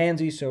 Kenny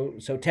Manzi,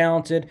 so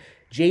talented.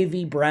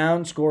 J.V.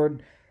 Brown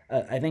scored,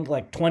 I think,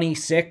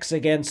 26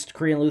 against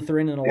Korean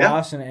Lutheran in a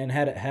loss and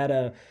had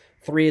a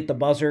 3 at the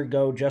buzzer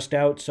go just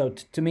out. So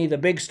to me, the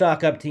big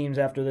stock-up teams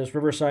after this,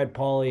 Riverside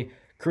Poly,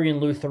 Korean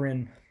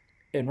Lutheran,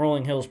 and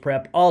Rolling Hills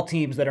Prep, all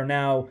teams that are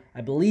now,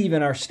 I believe,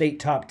 in our state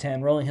top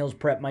 10. Rolling Hills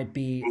Prep might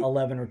be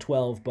 11 or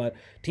 12, but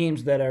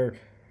teams that are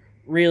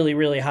really,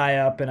 really high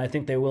up, and I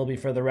think they will be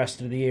for the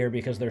rest of the year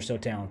because they're so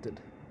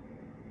talented.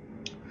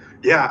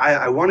 Yeah,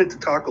 I wanted to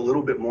talk a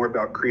little bit more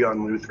about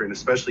Creon Lutheran,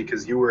 especially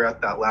because you were at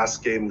that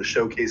last game, the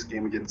showcase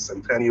game against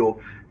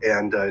Centennial,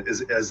 and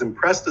as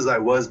impressed as I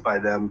was by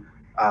them,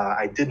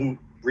 I didn't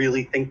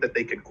really think that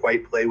they could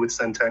quite play with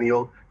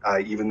Centennial,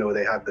 even though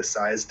they have the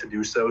size to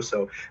do so.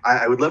 So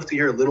I would love to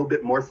hear a little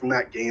bit more from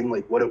that game,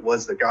 what it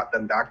was that got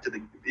them back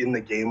in the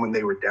game when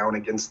they were down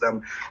against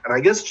them. And I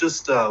guess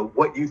just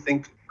what you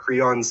think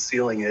Creon's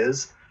ceiling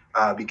is,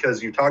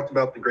 because you talked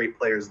about the great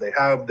players they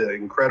have, the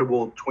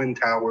incredible Twin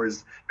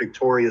Towers,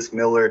 Victorious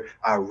Miller,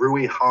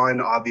 Rui Han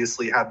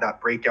obviously had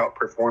that breakout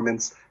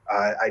performance.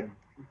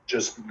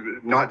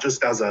 Not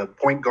just as a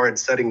point guard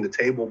setting the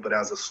table, but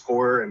as a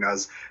scorer and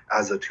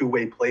as a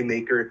two-way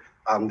playmaker.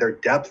 Their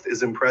depth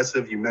is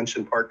impressive. You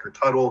mentioned Parker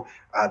Tuttle.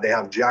 They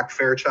have Jack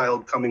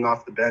Fairchild coming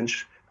off the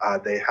bench.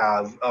 They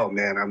have,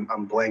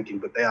 I'm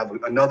blanking, but they have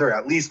another,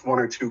 at least 1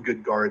 or 2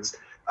 good guards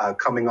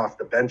coming off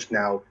the bench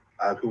now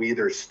who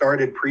either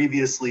started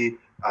previously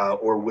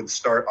or would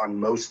start on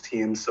most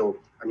teams. So,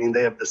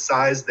 they have the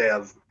size, they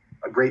have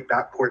a great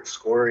backcourt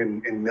scorer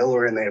in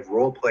Miller, and they have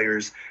role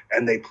players,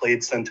 and they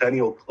played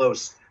Centennial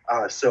close.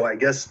 So I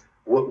guess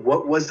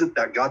what was it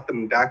that got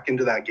them back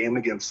into that game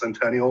against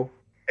Centennial,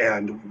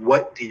 and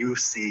what do you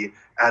see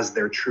as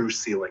their true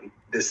ceiling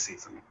this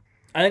season?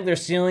 I think their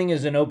ceiling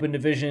is an Open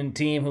Division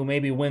team who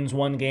maybe wins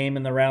one game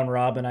in the round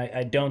robin.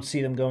 I don't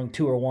see them going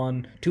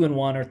 2-1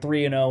 or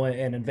 3-0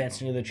 and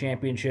advancing to the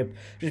championship,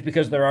 just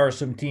because there are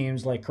some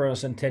teams like Corona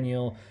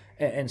Centennial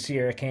and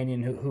Sierra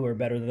Canyon who are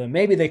better than them.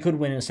 Maybe they could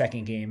win in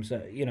second games.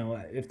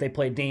 If they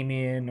played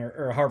Damien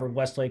or Harvard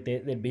Westlake,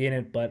 they'd be in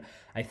it. But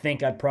I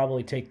think I'd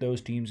probably take those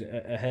teams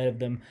ahead of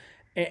them.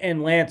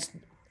 And Lance,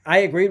 I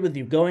agreed with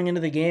you. Going into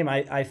the game,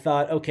 I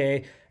thought,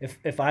 okay,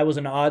 if I was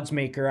an odds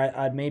maker,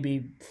 I'd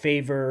maybe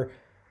favor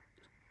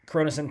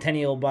Corona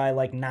Centennial by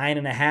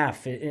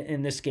 9.5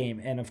 in this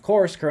game. And of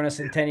course, Corona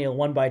Centennial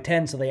won by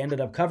 10, so they ended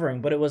up covering.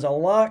 But it was a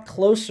lot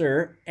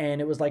closer,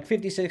 and it was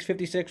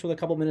 56-56 with a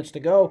couple minutes to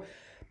go.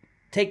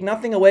 Take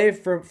nothing away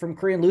from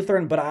Korean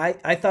Lutheran, but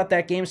I thought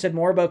that game said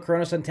more about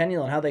Corona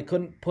Centennial and how they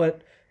couldn't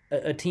put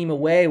a team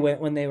away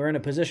when they were in a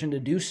position to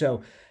do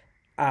so.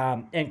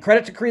 And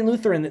credit to Korean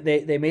Lutheran that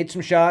they made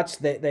some shots,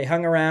 they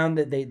hung around,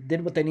 that they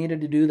did what they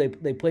needed to do,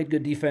 they played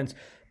good defense.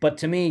 But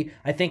to me,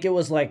 I think it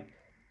was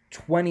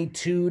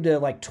 22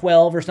 to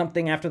 12 or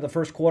something after the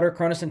first quarter.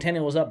 Corona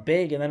Centennial was up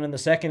big, and then in the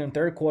second and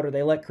third quarter,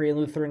 they let Korean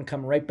Lutheran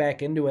come right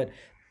back into it.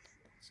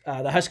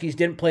 The Huskies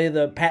didn't play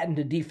the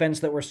patented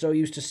defense that we're so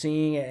used to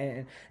seeing.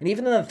 And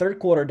even in the third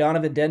quarter,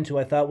 Donovan Dent, who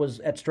I thought was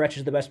at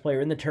stretches the best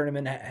player in the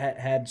tournament,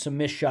 had some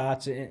missed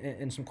shots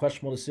and some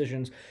questionable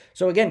decisions.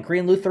 So again,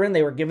 Korean Lutheran,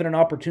 they were given an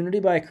opportunity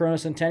by Corona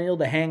Centennial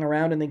to hang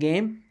around in the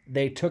game.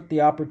 They took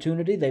the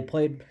opportunity. They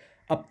played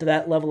up to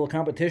that level of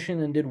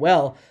competition and did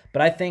well.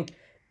 But I think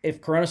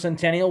if Corona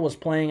Centennial was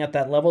playing at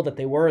that level that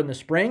they were in the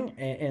spring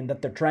and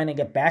that they're trying to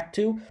get back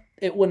to,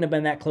 it wouldn't have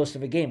been that close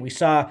of a game. We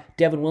saw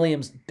Devin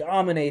Williams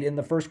dominate in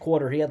the first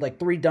quarter. He had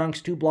 3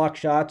 dunks, 2 block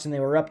shots, and they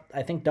were up,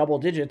 I think, double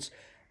digits.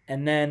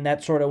 And then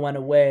that sort of went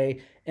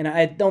away. And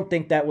I don't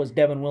think that was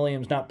Devin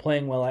Williams not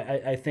playing well.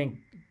 I think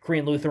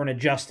Korean Lutheran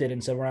adjusted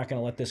and said, we're not going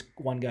to let this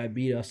one guy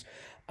beat us.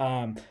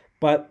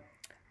 But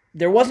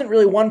there wasn't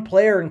really one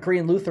player in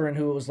Korean Lutheran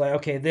who was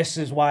okay, this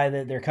is why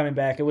they're coming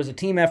back. It was a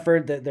team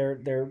effort. That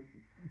they're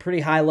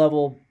pretty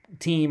high-level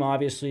team,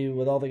 obviously,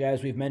 with all the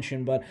guys we've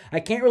mentioned, but I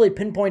can't really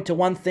pinpoint to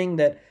one thing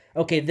that,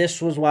 okay,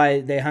 this was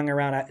why they hung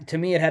around. To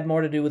me, it had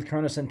more to do with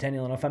Corona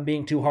Centennial, and if I'm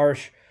being too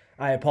harsh,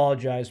 I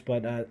apologize,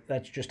 but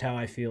that's just how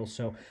I feel.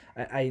 So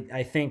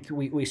I think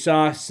we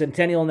saw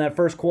Centennial in that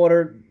first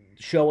quarter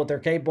show what they're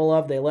capable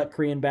of. They let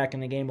Korean back in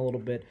the game a little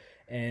bit,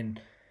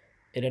 and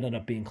it ended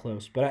up being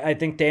close. But I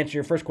think to answer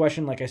your first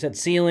question, like I said,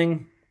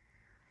 ceiling,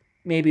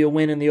 maybe a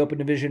win in the Open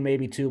Division,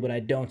 maybe two, but I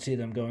don't see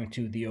them going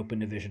to the Open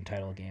Division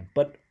title game.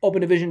 But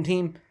Open Division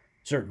team,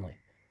 certainly.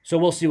 So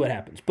we'll see what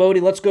happens. Bodie,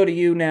 let's go to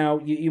you now.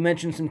 You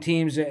mentioned some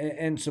teams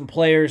and some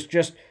players.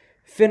 Just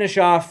finish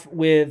off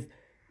with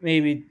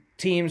maybe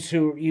teams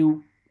who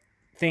you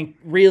think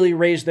really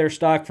raised their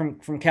stock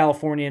from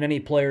California, and any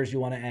players you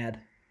want to add.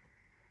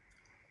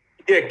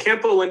 Yeah,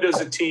 Campo Lindo is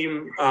a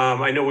team.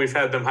 I know we've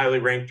had them highly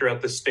ranked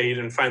throughout the state,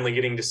 and finally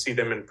getting to see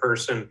them in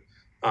person.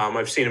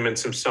 I've seen them in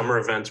some summer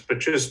events, but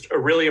just a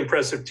really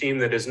impressive team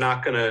that is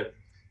not going to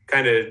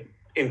kind of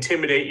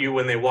intimidate you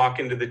when they walk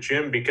into the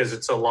gym, because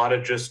it's a lot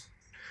of just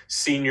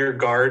senior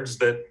guards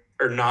that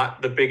are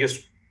not the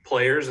biggest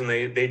players, and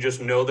they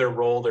just know their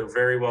role. They're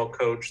very well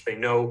coached. They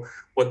know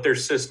what their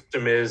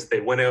system is.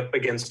 They went up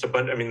against a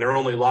bunch. I mean, their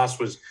only loss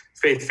was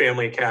Faith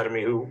Family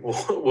Academy, who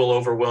will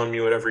overwhelm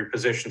you at every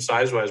position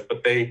size-wise,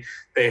 but they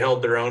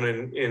held their own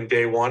in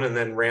day one, and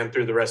then ran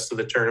through the rest of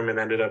the tournament,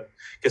 ended up,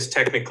 I guess,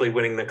 technically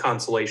winning the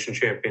consolation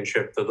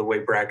championship. Though the way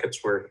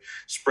brackets were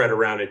spread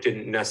around, it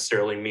didn't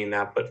necessarily mean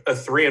that. But a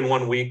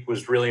 3-1 week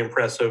was really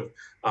impressive.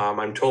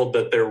 I'm told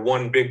that their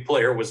one big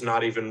player was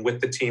not even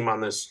with the team on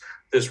this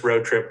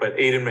road trip, but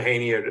Aiden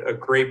Mahaney, a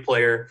great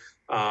player.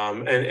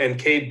 And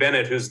Cade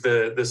Bennett, who's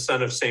the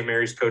son of St.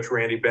 Mary's coach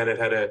Randy Bennett,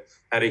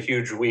 had a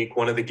huge week.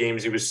 One of the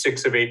games, he was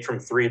 6 of 8 from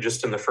 3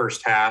 just in the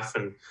first half.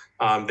 And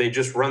they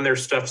just run their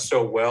stuff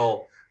so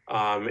well.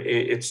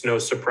 It's no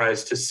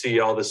surprise to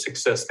see all the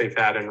success they've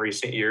had in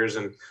recent years.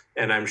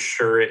 And I'm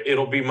sure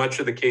it'll be much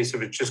of the case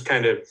of it just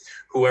kind of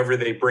whoever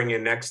they bring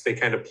in next, they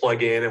kind of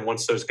plug in. And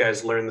once those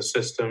guys learn the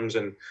systems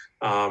and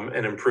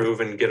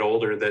improve and get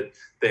older, that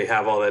they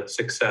have all that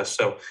success.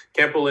 So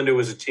Campo Lindo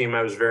was a team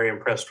I was very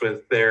impressed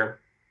with there.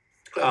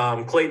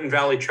 Clayton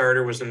Valley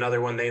Charter was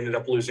another one. They ended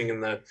up losing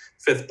in the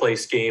 5th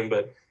place game,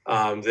 but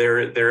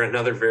they're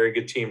another very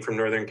good team from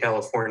Northern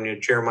California.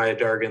 Jeremiah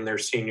Dargan, their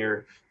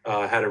senior,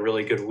 had a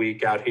really good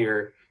week out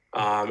here.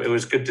 It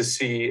was good to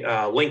see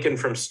Lincoln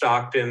from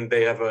Stockton.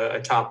 They have a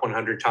top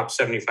 100, top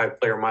 75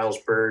 player, Miles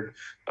Bird,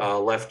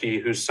 lefty,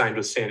 who's signed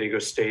with San Diego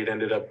State,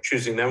 ended up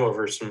choosing them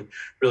over some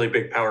really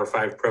big Power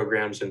 5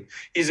 programs. And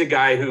he's a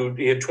guy who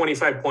he had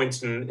 25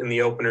 points in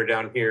the opener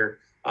down here.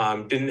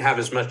 Didn't have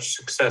as much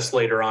success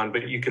later on,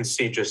 but you can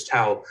see just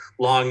how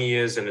long he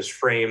is and his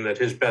frame, that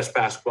his best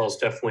basketball is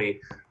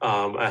definitely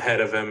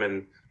ahead of him,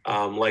 and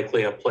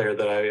likely a player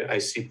that I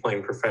see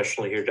playing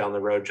professionally here down the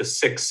road.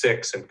 Just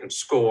 6'6" and can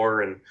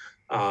score,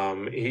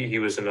 and he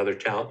was another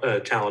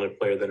talented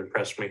player that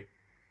impressed me.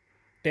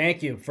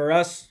 Thank you. For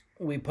us,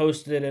 we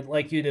posted it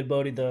like you did,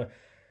 Bodie, the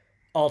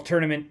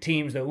all-tournament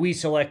teams that we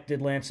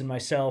selected, Lance and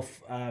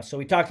myself. So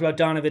we talked about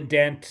Donovan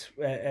Dent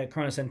at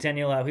Corona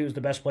Centennial, how he was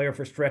the best player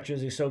for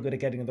stretches. He's so good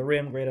at getting to the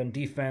rim, great on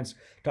defense.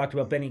 Talked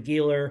about Benny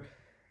Geeler.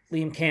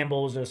 Liam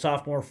Campbell was a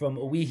sophomore from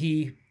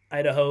Owyhee,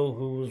 Idaho,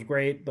 who was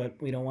great, but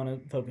we don't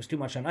want to focus too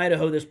much on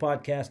Idaho this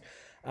podcast.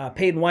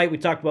 Peyton White, we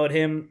talked about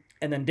him,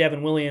 and then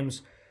Devin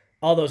Williams.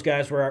 All those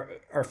guys were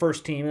our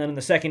first team. And then in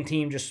the second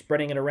team, just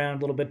spreading it around a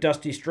little bit,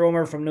 Dusty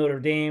Stromer from Notre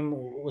Dame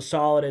was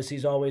solid, as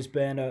he's always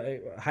been, a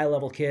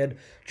high-level kid.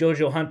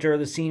 JoJo Hunter,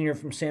 the senior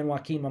from San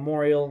Joaquin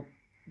Memorial,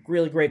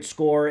 really great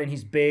scorer, and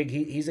he's big.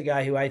 He's a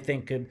guy who I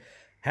think could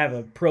have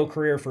a pro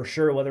career for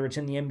sure, whether it's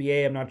in the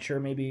NBA, I'm not sure,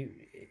 maybe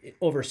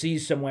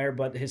overseas somewhere,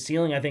 but his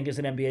ceiling, I think, is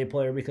an NBA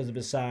player because of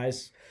his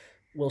size.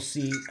 We'll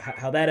see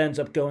how that ends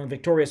up going.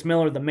 Victorious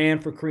Miller, the man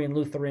for Korean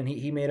Lutheran,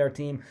 he made our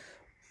team.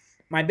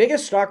 My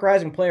biggest stock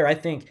rising player, I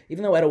think,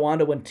 even though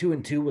Etiwanda went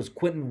 2-2, was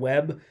Quentin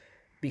Webb,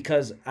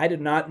 because I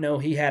did not know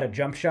he had a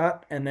jump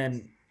shot, and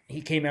then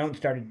he came out and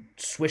started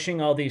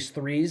swishing all these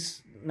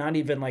threes, not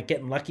even like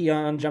getting lucky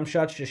on jump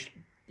shots,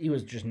 he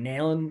was just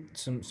nailing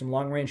some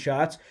long range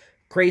shots.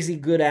 Crazy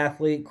good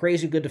athlete,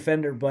 crazy good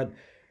defender, but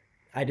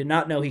I did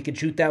not know he could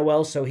shoot that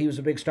well, so he was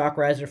a big stock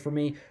riser for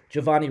me.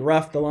 Giovanni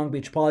Ruff, the Long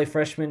Beach Poly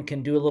freshman,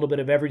 can do a little bit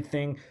of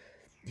everything.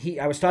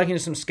 I was talking to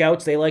some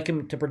scouts. They like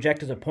him to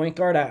project as a point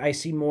guard. I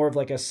see more of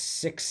like a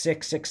 6'6",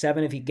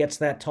 6'7" if he gets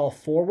that tall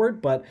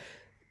forward. But,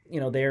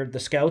 they're the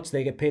scouts.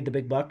 They get paid the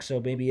big bucks, so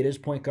maybe it is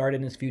point guard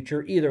in his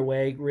future. Either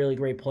way, really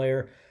great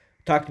player.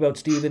 Talked about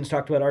Stevens,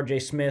 talked about R.J.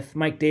 Smith.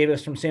 Mike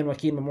Davis from San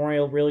Joaquin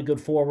Memorial, really good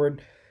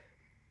forward.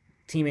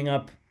 Teaming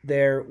up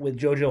there with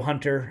JoJo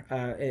Hunter,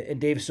 and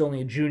Davis is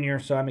only a junior,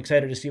 so I'm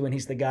excited to see when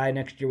he's the guy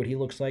next year, what he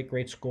looks like.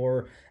 Great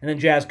scorer. And then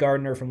Jazz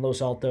Gardner from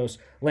Los Altos.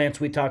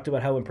 Lance, we talked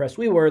about how impressed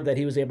we were that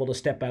he was able to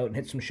step out and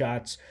hit some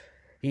shots.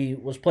 He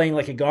was playing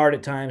like a guard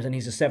at times, and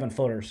he's a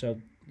 7-footer,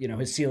 so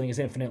his ceiling is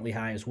infinitely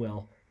high as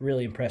well.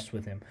 Really impressed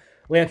with him.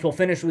 Lance, we'll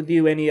finish with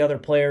you. Any other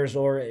players,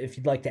 or if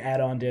you'd like to add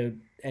on to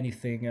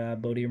anything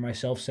Bodie or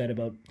myself said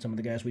about some of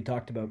the guys we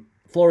talked about.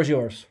 Floor is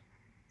yours.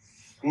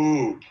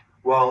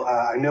 Well,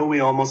 I know we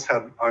almost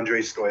had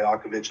Andrei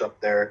Stojakovic up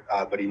there,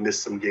 but he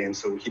missed some games,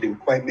 so he didn't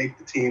quite make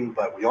the team,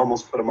 but we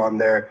almost put him on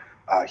there.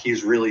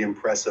 He's really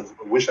impressive.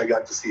 I wish I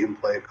got to see him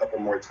play a couple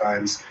more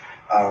times.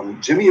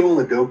 Jimmy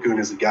Oladokun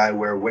is a guy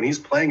where when he's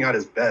playing at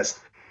his best,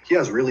 he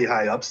has really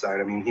high upside.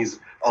 I mean, he's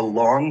a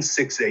long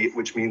 6'8",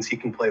 which means he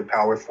can play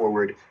power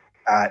forward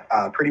at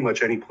pretty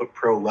much any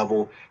pro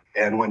level.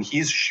 And when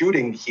he's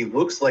shooting, he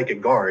looks like a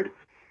guard,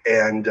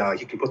 and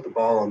he can put the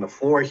ball on the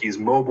floor. He's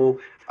mobile.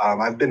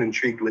 I've been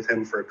intrigued with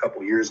him for a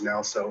couple years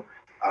now, so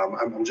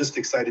I'm just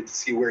excited to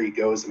see where he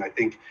goes. And I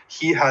think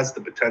he has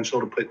the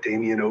potential to put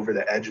Damian over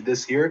the edge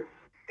this year.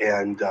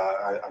 And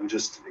I'm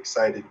just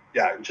excited.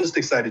 Yeah, I'm just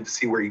excited to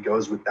see where he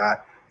goes with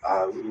that.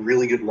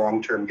 Really good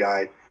long-term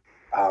guy.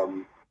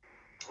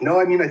 No,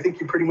 I mean, I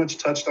think you pretty much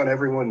touched on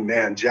everyone.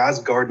 Man, Jazz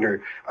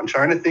Gardner. I'm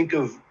trying to think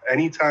of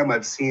any time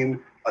I've seen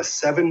a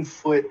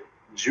 7-foot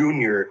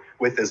junior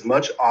with as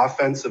much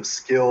offensive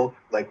skill,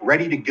 like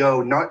ready to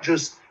go, not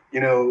just,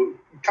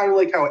 kind of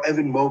like how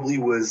Evan Mobley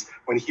was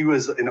when he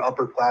was an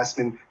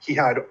upperclassman. He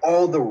had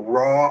all the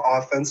raw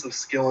offensive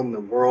skill in the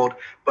world,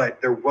 but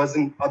there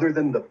wasn't, other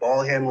than the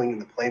ball handling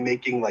and the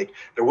playmaking, like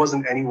there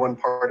wasn't any one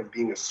part of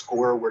being a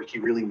scorer where he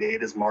really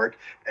made his mark.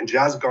 And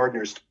Jazz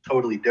Gardner's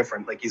totally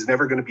different. Like he's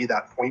never going to be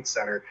that point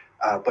center,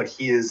 but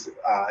he is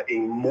a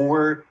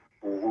more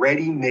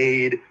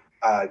ready-made,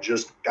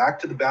 just back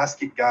to the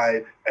basket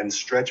guy and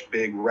stretch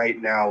big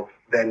right now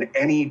than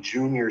any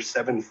junior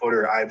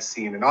 7-footer I've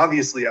seen. And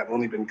obviously I've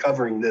only been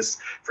covering this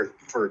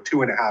for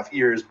 2.5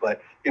 years,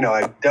 but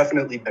I've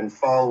definitely been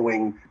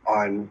following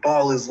on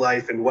Ball is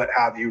Life and what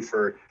have you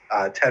for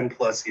 10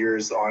 plus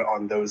years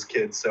on those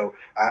kids. So,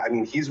 I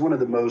mean, he's one of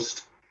the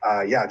most,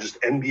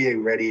 just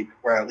NBA ready,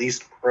 or at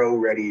least pro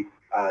ready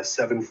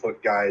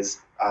 7-foot guys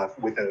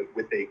with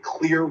a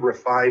clear,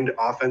 refined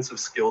offensive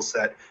skill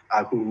set,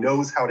 who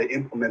knows how to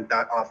implement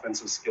that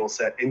offensive skill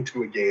set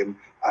into a game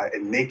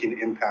and make an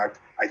impact.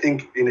 I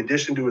think in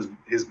addition to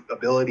his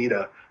ability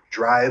to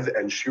drive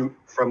and shoot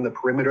from the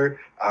perimeter,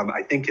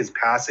 I think his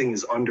passing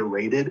is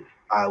underrated.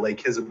 Like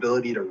his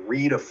ability to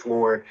read a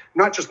floor,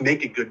 not just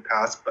make a good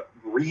pass, but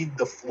read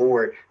the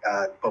floor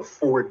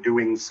before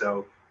doing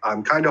so.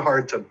 Kind of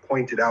hard to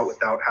point it out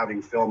without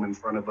having film in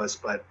front of us,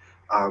 but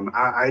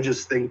I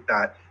just think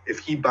that if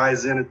he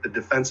buys in at the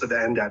defensive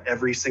end at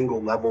every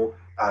single level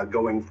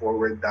going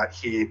forward, that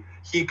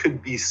he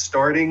could be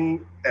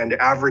starting and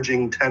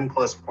averaging 10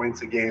 plus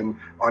points a game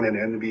on an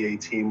NBA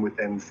team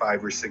within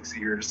 5 or 6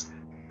 years.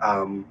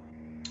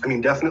 I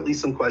mean, definitely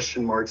some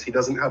question marks. He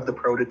doesn't have the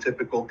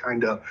prototypical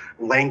kind of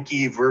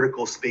lanky,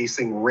 vertical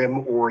spacing,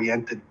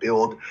 rim-oriented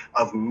build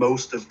of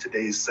most of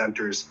today's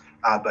centers,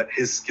 but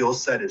his skill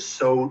set is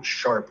so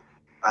sharp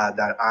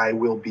that I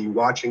will be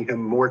watching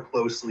him more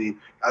closely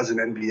as an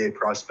NBA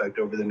prospect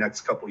over the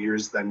next couple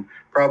years than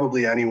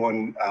probably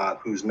anyone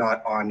who's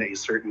not on a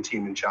certain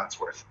team in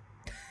Chatsworth.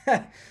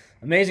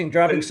 Amazing,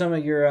 dropping some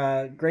of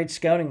your great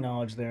scouting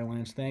knowledge there,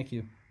 Lance. Thank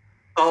you.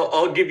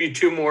 I'll give you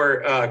two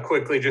more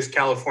quickly, just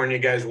California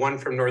guys. One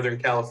from Northern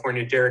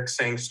California, Derek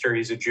Sangster.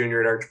 He's a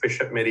junior at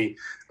Archbishop Mitty.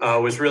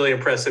 Was really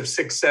impressive.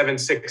 6'7",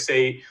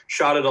 6'8",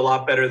 shot it a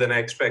lot better than I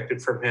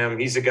expected from him.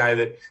 He's a guy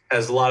that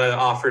has a lot of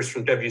offers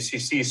from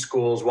WCC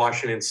schools,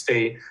 Washington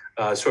State.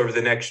 So over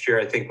the next year,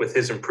 I think with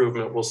his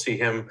improvement, we'll see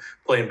him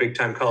playing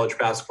big-time college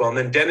basketball. And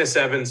then Dennis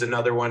Evans,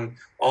 another one,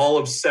 all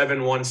of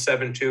 7'1",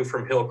 7'2"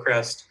 from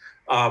Hillcrest.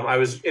 I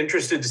was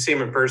interested to see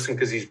him in person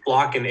because he's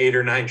blocking 8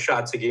 or 9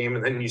 shots a game.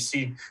 And then you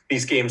see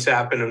these games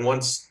happen. And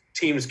once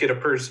teams get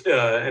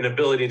an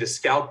ability to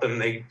scout them,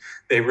 they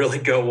really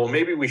go, well,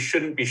 maybe we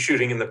shouldn't be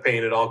shooting in the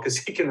paint at all because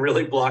he can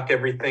really block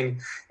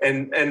everything.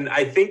 And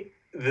I think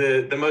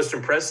the most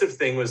impressive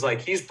thing was like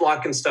he's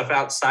blocking stuff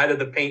outside of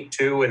the paint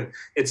too. And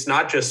it's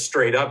not just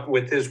straight up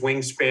with his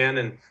wingspan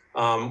and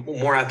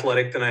more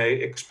athletic than I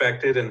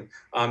expected. And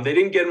they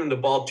didn't get him the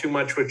ball too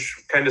much,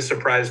 which kind of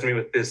surprised me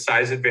with his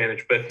size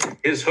advantage. But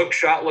his hook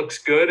shot looks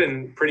good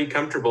and pretty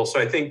comfortable. So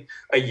I think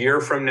a year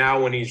from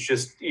now, when he's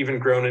just even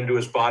grown into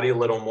his body a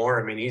little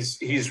more, I mean,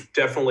 he's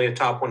definitely a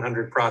top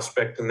 100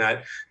 prospect in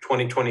that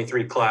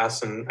 2023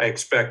 class. And I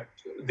expect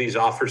these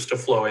offers to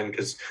flow in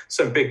because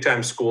some big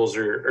time schools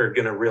are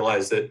going to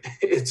realize that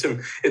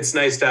it's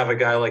nice to have a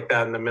guy like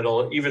that in the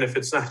middle, even if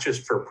it's not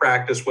just for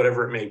practice,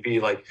 whatever it may be.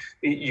 Like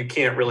you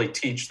can't really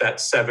teach that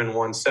 7'1",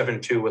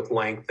 7'2" with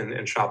length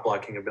and shot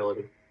blocking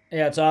ability.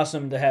 Yeah, it's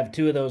awesome to have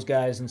two of those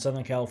guys in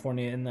Southern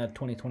California in that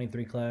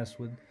 2023 class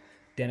with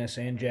Dennis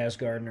and Jazz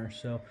Gardner.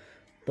 So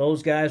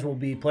those guys will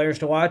be players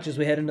to watch as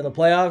we head into the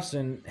playoffs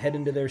and head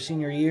into their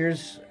senior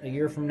years a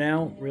year from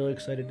now. Really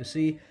excited to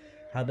see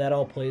how that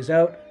all plays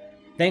out.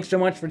 Thanks so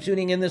much for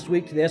tuning in this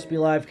week to the SB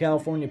Live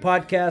California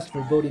podcast.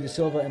 For Bodie De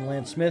Silva and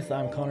Lance Smith,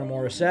 I'm Connor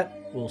Morissette.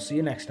 We'll see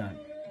you next time.